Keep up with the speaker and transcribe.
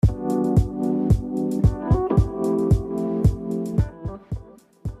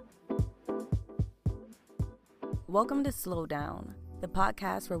Welcome to Slow Down, the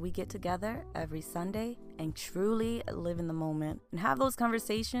podcast where we get together every Sunday and truly live in the moment and have those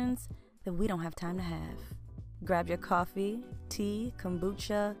conversations that we don't have time to have. Grab your coffee, tea,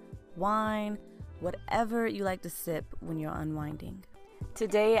 kombucha, wine, whatever you like to sip when you're unwinding.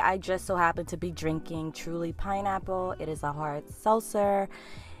 Today, I just so happen to be drinking Truly Pineapple. It is a hard seltzer,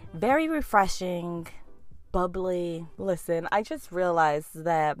 very refreshing, bubbly. Listen, I just realized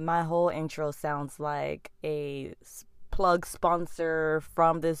that my whole intro sounds like a plug sponsor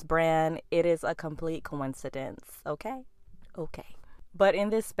from this brand. It is a complete coincidence, okay? But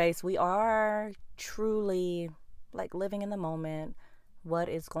in this space, we are truly like living in the moment. What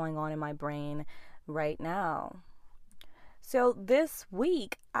is going on in my brain right now? So this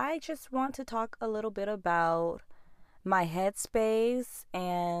week, I just want to talk a little bit about my headspace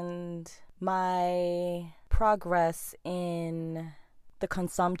and my progress in the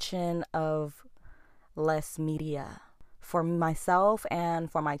consumption of less media for myself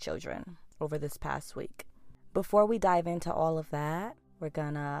and for my children over this past week. Before we dive into all of that, we're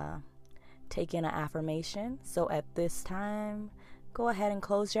gonna take in an affirmation. So at this time, go ahead and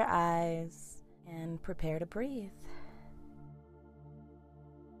close your eyes and prepare to breathe.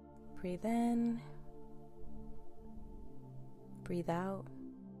 Breathe in, breathe out.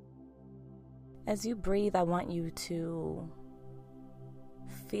 As you breathe, I want you to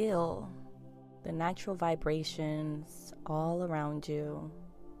feel the natural vibrations all around you.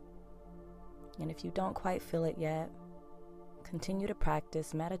 And if you don't quite feel it yet, continue to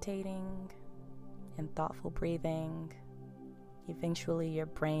practice meditating and thoughtful breathing. Eventually, your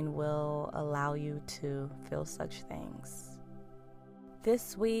brain will allow you to feel such things.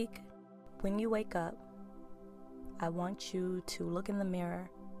 This week, when you wake up, I want you to look in the mirror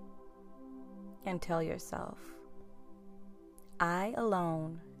and tell yourself, I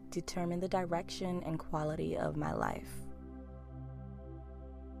alone determine the direction and quality of my life.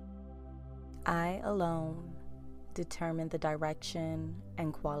 I alone determine the direction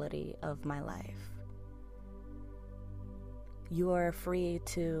and quality of my life. You are free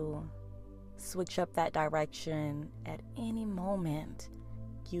to switch up that direction at any moment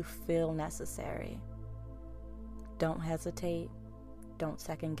you feel necessary. Don't hesitate. Don't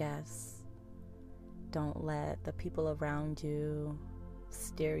second guess. Don't let the people around you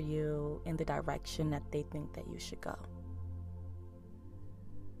steer you in the direction that they think that you should go.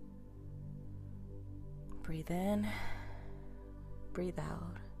 Breathe in, breathe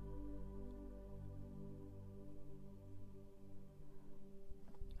out.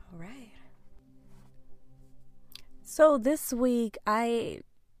 All right. So this week,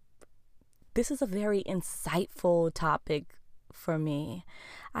 this is a very insightful topic for me.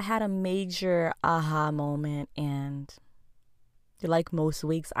 I had a major aha moment, and like most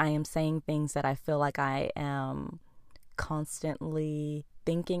weeks, I am saying things that I feel like I am constantly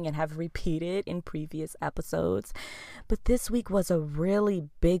thinking and have repeated in previous episodes. But this week was a really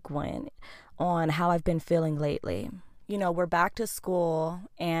big one on how I've been feeling lately. You know, we're back to school,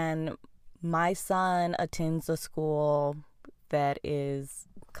 and my son attends a school that is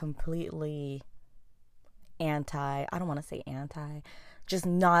completely just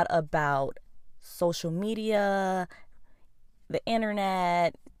not about social media, the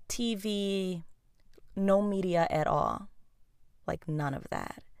internet, TV, no media at all. Like none of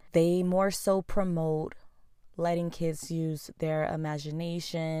that. They more so promote letting kids use their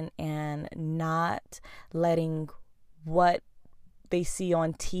imagination and not letting what they see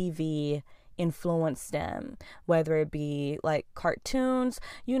on TV influence them, whether it be like cartoons.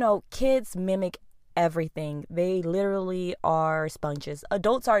 You know, kids mimic everything. They literally are sponges.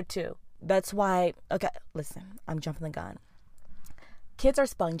 Adults are too. That's why, okay, listen, I'm jumping the gun. Kids are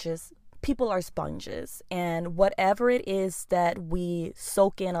sponges. People are sponges. And whatever it is that we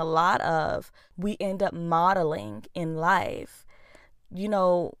soak in a lot of, we end up modeling in life. You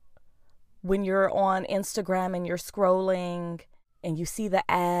know, when you're on Instagram and you're scrolling and you see the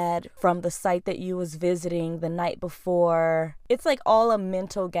ad from the site that you was visiting the night before, it's like all a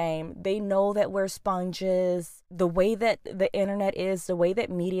mental game. They know that we're sponges. The way that the internet is, the way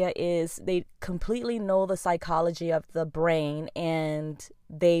that media is, they completely know the psychology of the brain, and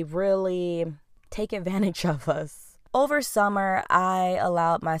they really take advantage of us. Over summer, I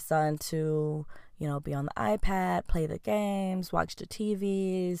allowed my son to, be on the iPad, play the games, watch the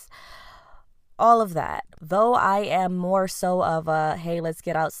TVs, all of that. Though I am more so of a, hey, let's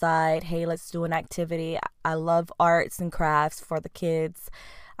get outside. Hey, let's do an activity. I love arts and crafts for the kids.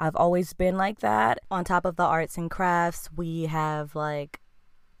 I've always been like that. On top of the arts and crafts, we have like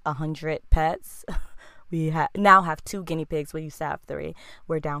 100 pets. We now have 2 guinea pigs. We used to have 3.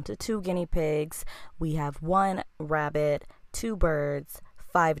 We're down to 2 guinea pigs. We have 1 rabbit, 2 birds,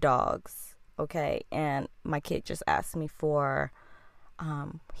 5 dogs. Okay. And my kid just asked me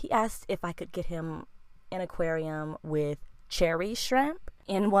he asked if I could get him an aquarium with cherry shrimp.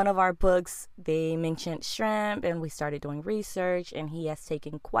 In one of our books, they mentioned shrimp, and we started doing research, and he has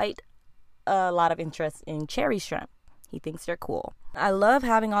taken quite a lot of interest in cherry shrimp. He thinks they're cool. I love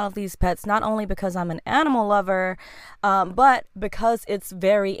having all of these pets, not only because I'm an animal lover, but because it's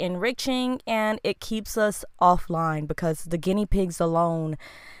very enriching and it keeps us offline, because the guinea pigs alone,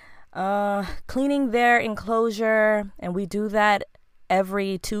 cleaning their enclosure, and we do that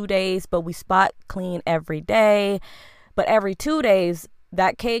every 2 days, but we spot clean every day. But every 2 days,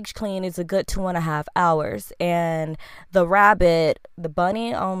 that cage clean is a good 2.5 hours. And the rabbit, the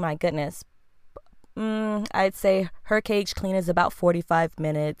bunny, oh my goodness. I'd say her cage clean is about 45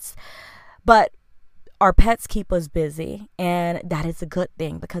 minutes. But our pets keep us busy, and that is a good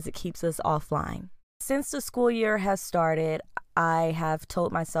thing because it keeps us offline. Since the school year has started, I have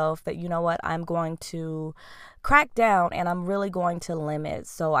told myself that, you know what, I'm going to crack down and I'm really going to limit.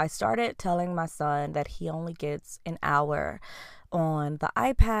 So I started telling my son that he only gets an hour on the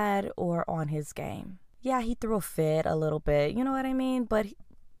iPad or on his game. Yeah, he threw a fit a little bit, you know what I mean? But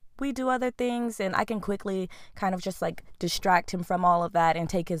we do other things, and I can quickly kind of just like distract him from all of that and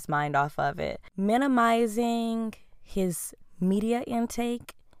take his mind off of it. Minimizing his media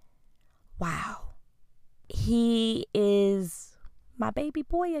intake. Wow. He is my baby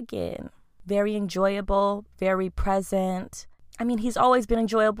boy again. Very enjoyable, very present. I mean, he's always been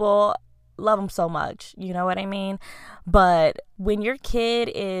enjoyable. Love him so much. You know what I mean? But when your kid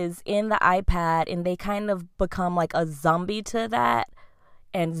is in the iPad and they kind of become like a zombie to that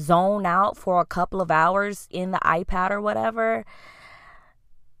and zone out for a couple of hours in the iPad or whatever,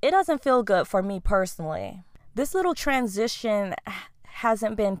 it doesn't feel good for me personally. This little transition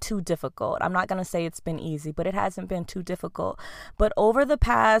hasn't been too difficult. I'm not going to say it's been easy, but it hasn't been too difficult. But over the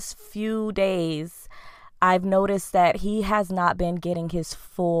past few days, I've noticed that he has not been getting his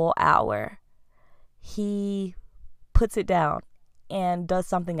full hour. He puts it down and does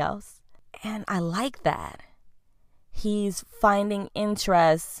something else. And I like that. He's finding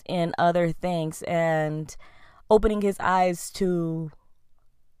interest in other things and opening his eyes to,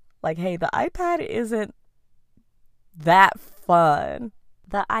 like, hey, the iPad isn't that fun.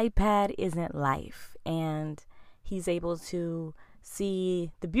 The iPad isn't life. And he's able to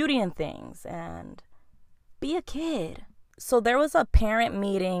see the beauty in things and be a kid. So there was a parent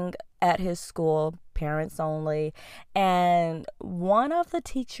meeting at his school, parents only, and one of the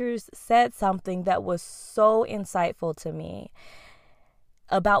teachers said something that was so insightful to me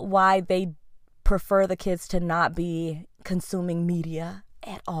about why they prefer the kids to not be consuming media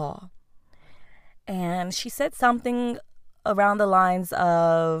at all. And she said something around the lines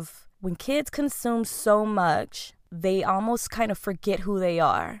of, when kids consume so much, they almost kind of forget who they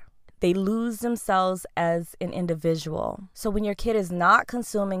are. They lose themselves as an individual. So when your kid is not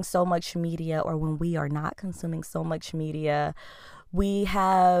consuming so much media, or when we are not consuming so much media, we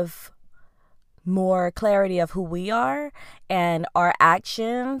have more clarity of who we are, and our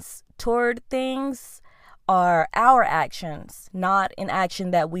actions toward things are our actions, not an action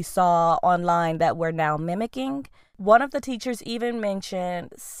that we saw online that we're now mimicking. One of the teachers even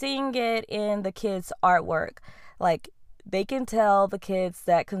mentioned seeing it in the kids' artwork. Like, they can tell the kids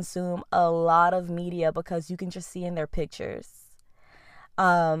that consume a lot of media because you can just see in their pictures.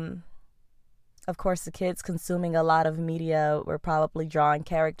 Of course, the kids consuming a lot of media were probably drawing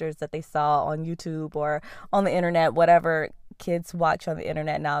characters that they saw on YouTube or on the internet, whatever kids watch on the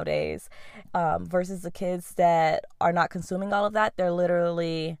internet nowadays, versus the kids that are not consuming all of that. They're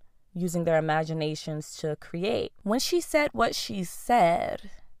literally using their imaginations to create. When she said what she said,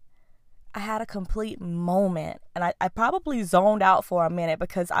 I had a complete moment, and I probably zoned out for a minute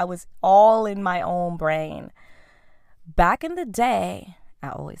because I was all in my own brain. Back in the day, I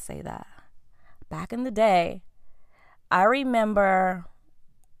always say that, back in the day, I remember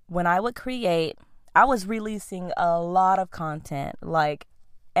when I would create, I was releasing a lot of content, like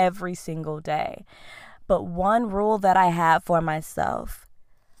every single day. But one rule that I had for myself,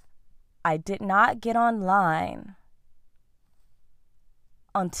 I did not get online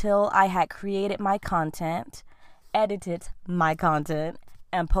until I had created my content, edited my content,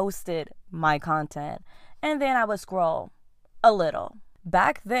 and posted my content. And then I would scroll a little.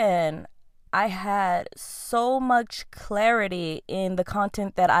 Back then, I had so much clarity in the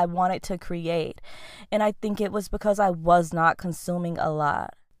content that I wanted to create. And I think it was because I was not consuming a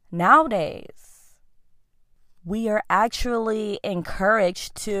lot. Nowadays, we are actually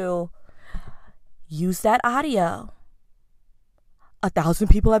encouraged to use that audio. 1,000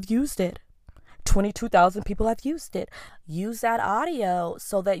 people have used it. 22,000 people have used it. Use that audio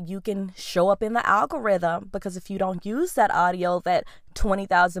so that you can show up in the algorithm, because if you don't use that audio that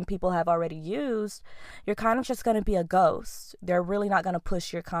 20,000 people have already used, you're kind of just going to be a ghost. They're really not going to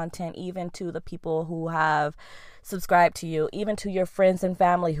push your content even to the people who have subscribed to you, even to your friends and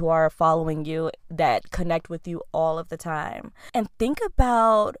family who are following you, that connect with you all of the time. And think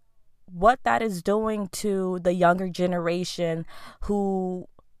about what that is doing to the younger generation who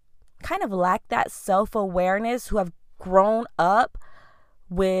kind of lack that self-awareness, who have grown up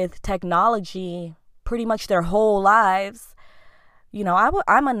with technology pretty much their whole lives. You know,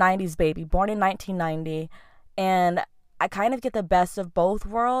 I'm a 90s baby, born in 1990, and I kind of get the best of both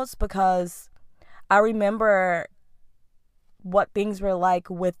worlds, because I remember what things were like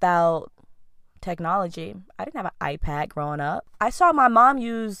without technology. I didn't have an iPad growing up. I saw my mom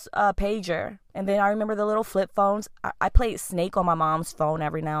use a pager, and then I remember the little flip phones. I played Snake on my mom's phone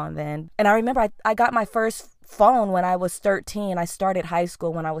every now and then. And I remember I got my first phone when I was 13. I started high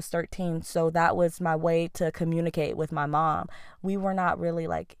school when I was 13, so that was my way to communicate with my mom. We were not really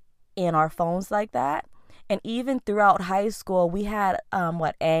like in our phones like that. And even throughout high school, we had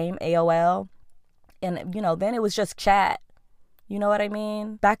AIM, AOL, and you know, then it was just chat. You know what I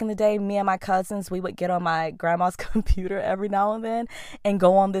mean? Back in the day, me and my cousins, we would get on my grandma's computer every now and then and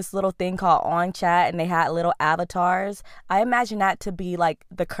go on this little thing called On Chat, and they had little avatars. I imagine that to be like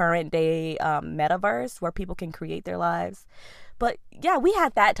the current day metaverse where people can create their lives. But yeah, we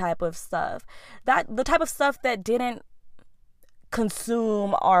had that type of stuff. The type of stuff that didn't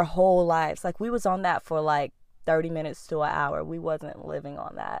consume our whole lives. Like, we was on that for like 30 minutes to an hour. We wasn't living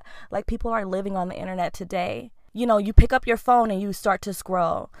on that. Like, people are living on the internet today. You know, you pick up your phone and you start to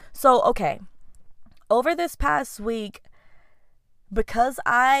scroll. So, okay, over this past week, because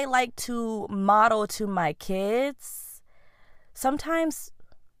I like to model to my kids,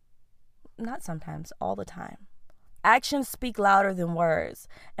 all the time, actions speak louder than words.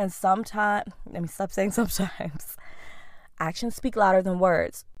 And sometimes, let me stop saying sometimes, actions speak louder than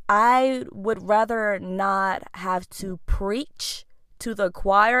words. I would rather not have to preach to the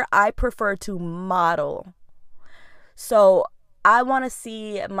choir. I prefer to model. So I want to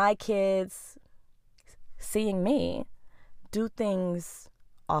see my kids seeing me do things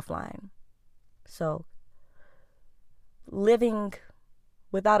offline. So living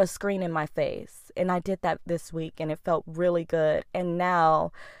without a screen in my face. And I did that this week, and it felt really good. And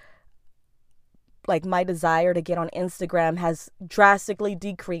now, like, my desire to get on Instagram has drastically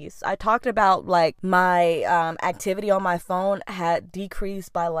decreased. I talked about like my activity on my phone had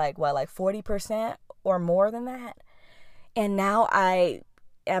decreased by like 40% or more than that. And now I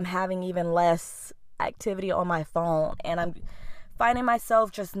am having even less activity on my phone, and I'm finding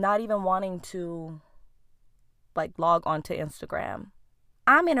myself just not even wanting to like log onto Instagram.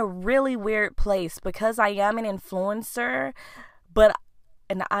 I'm in a really weird place because I am an influencer,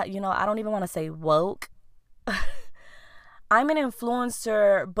 and I don't even want to say woke. I'm an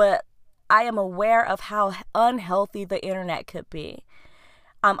influencer, but I am aware of how unhealthy the internet could be.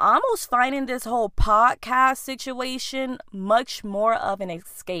 I'm almost finding this whole podcast situation much more of an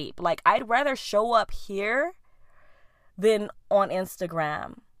escape. Like, I'd rather show up here than on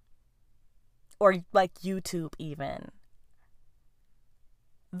Instagram or like YouTube even.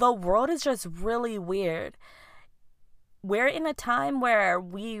 The world is just really weird. We're in a time where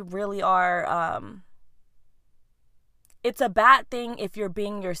we really are, it's a bad thing if you're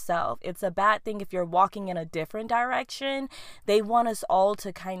being yourself. It's a bad thing if you're walking in a different direction. They want us all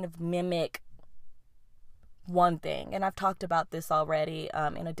to kind of mimic one thing. And I've talked about this already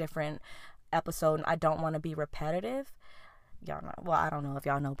in a different episode. And I don't want to be repetitive. Y'all know. Well, I don't know if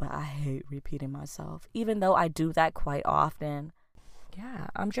y'all know, but I hate repeating myself, even though I do that quite often. Yeah,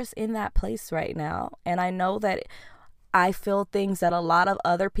 I'm just in that place right now. And I know that I feel things that a lot of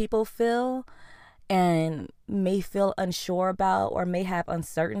other people feel and may feel unsure about, or may have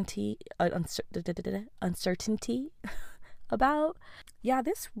uncertainty about. Yeah,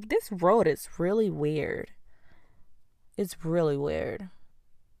 this road is really weird. It's really weird.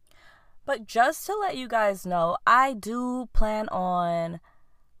 But just to let you guys know, I do plan on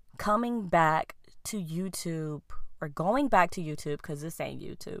coming back to YouTube, or going back to YouTube, because this ain't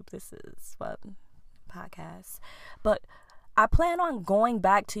YouTube. This is podcast. But I plan on going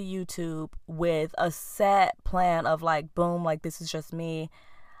back to YouTube with a set plan of like, boom, like, this is just me.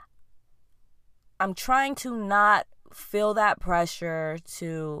 I'm trying to not feel that pressure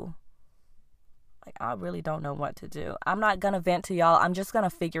to, like, I really don't know what to do. I'm not going to vent to y'all. I'm just going to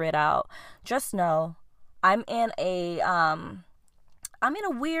figure it out. Just know I'm in a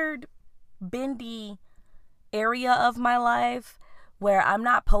weird bendy area of my life where I'm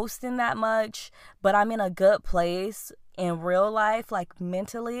not posting that much, but I'm in a good place in real life, like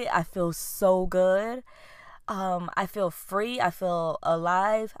mentally. I feel so good. I feel free. I feel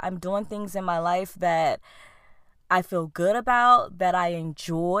alive. I'm doing things in my life that I feel good about, that I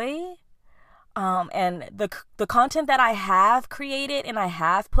enjoy. And the content that I have created and I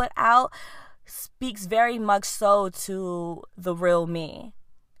have put out speaks very much so to the real me.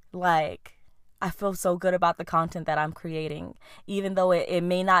 Like, I feel so good about the content that I'm creating, even though it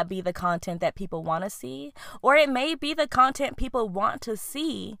may not be the content that people want to see, or it may be the content people want to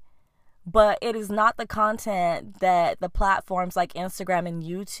see, but it is not the content that the platforms like Instagram and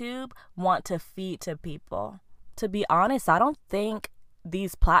YouTube want to feed to people. To be honest, I don't think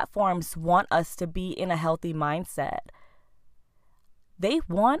these platforms want us to be in a healthy mindset. They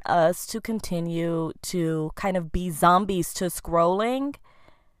want us to continue to kind of be zombies to scrolling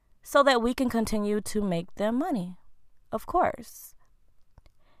so that we can continue to make them money. Of course.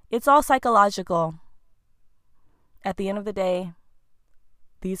 It's all psychological. At the end of the day,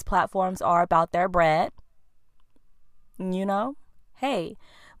 these platforms are about their bread. You know, hey,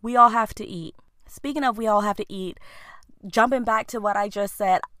 we all have to eat. Speaking of we all have to eat, jumping back to what I just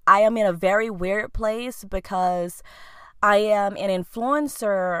said, I am in a very weird place because I am an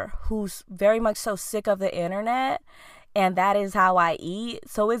influencer who's very much so sick of the internet, and that is how I eat.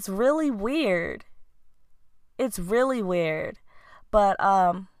 So it's really weird. It's really weird. But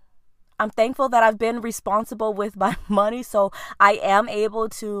I'm thankful that I've been responsible with my money, so I am able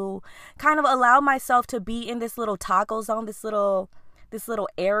to kind of allow myself to be in this little taco zone, this little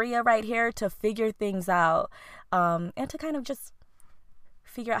area right here to figure things out, and to kind of just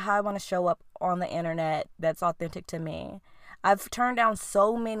figure out how I want to show up on the internet that's authentic to me. I've turned down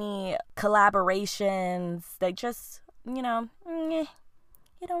so many collaborations that just, you don't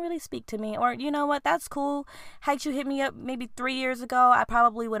really speak to me. Or, you know what, that's cool. Had you hit me up maybe 3 years ago, I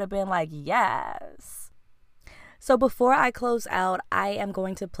probably would have been like, yes. So before I close out, I am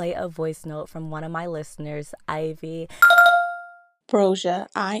going to play a voice note from one of my listeners, Ivy. Brosia,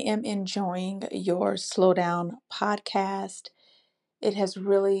 I am enjoying your Slow Down podcast. It has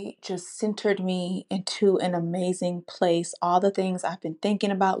really just centered me into an amazing place. All the things I've been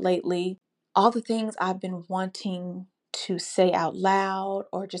thinking about lately, all the things I've been wanting to say out loud,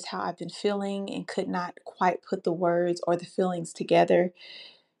 or just how I've been feeling and could not quite put the words or the feelings together.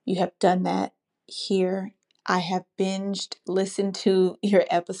 You have done that here. I have binged, listened to your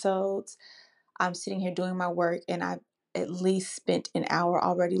episodes. I'm sitting here doing my work, and I've at least spent an hour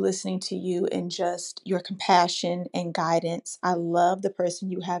already listening to you and just your compassion and guidance. I love the person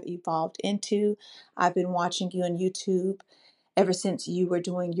you have evolved into. I've been watching you on YouTube ever since you were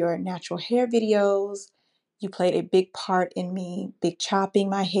doing your natural hair videos. You played a big part in me, big chopping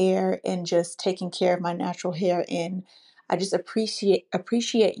my hair and just taking care of my natural hair. And I just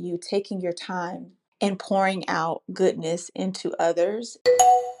appreciate you taking your time and pouring out goodness into others.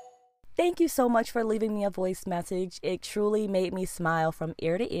 Thank you so much for leaving me a voice message. It truly made me smile from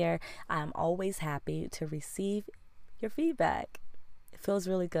ear to ear. I'm always happy to receive your feedback. It feels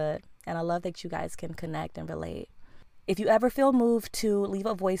really good, and I love that you guys can connect and relate. If you ever feel moved to leave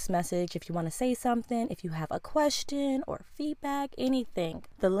a voice message, if you want to say something, if you have a question or feedback, anything,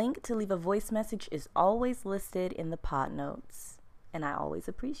 the link to leave a voice message is always listed in the pod notes. And I always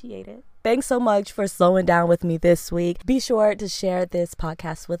appreciate it. Thanks so much for slowing down with me this week. Be sure to share this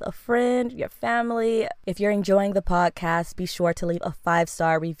podcast with a friend, your family. If you're enjoying the podcast, be sure to leave a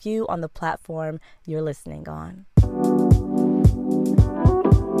 5-star review on the platform you're listening on.